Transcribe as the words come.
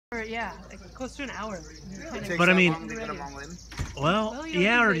Yeah, like close to an hour. But I mean, Well,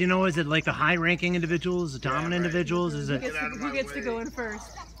 yeah, or you know, is it like the high-ranking individuals, the dominant individuals? Is it? Who gets to go in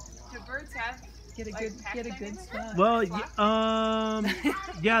first? Do birds have Get a good spot. Well,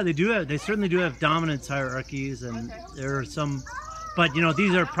 yeah, they do have. They certainly do have dominance hierarchies, and there are some. But you know,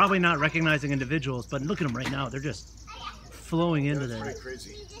 these are probably not recognizing individuals. But look at them right now; they're just flowing into there.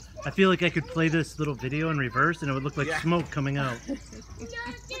 I feel like I could play this little video in reverse, and it would look like smoke coming out. Look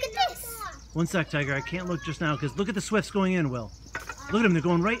at this. One sec, Tiger. I can't look just now because look at the swifts going in. Will, look at them. They're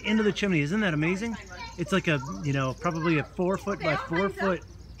going right into the chimney. Isn't that amazing? It's like a, you know, probably a 4 foot by 4 foot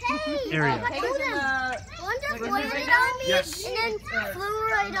area. One just landed on me and then flew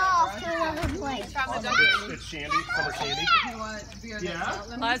right off to another place. from the It's Shandy, Summer Shandy.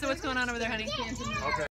 Liza, what's going on over there, honey? Okay.